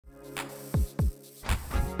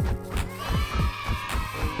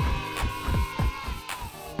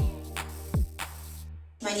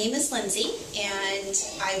name is Lindsey, and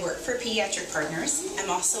I work for Pediatric Partners. I'm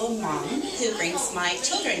also a mom who brings my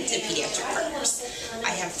children to Pediatric Partners. I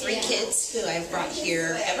have 3 kids who I've brought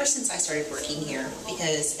here ever since I started working here,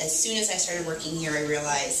 because as soon as I started working here, I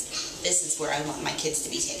realized this is where I want my kids to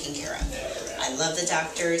be taken care of. I love the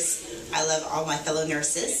doctors, I love all my fellow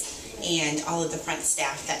nurses, and all of the front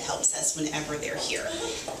staff that helps us whenever they're here.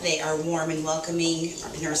 They are warm and welcoming,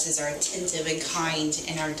 our nurses are attentive and kind,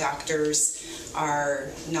 and our doctors are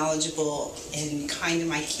knowledgeable and kind to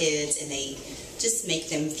my kids, and they just make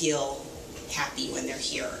them feel happy when they're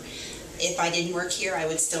here. If I didn't work here, I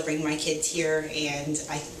would still bring my kids here, and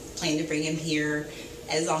I plan to bring them here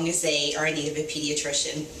as long as they are in need of a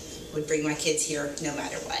pediatrician. Would bring my kids here no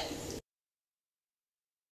matter what.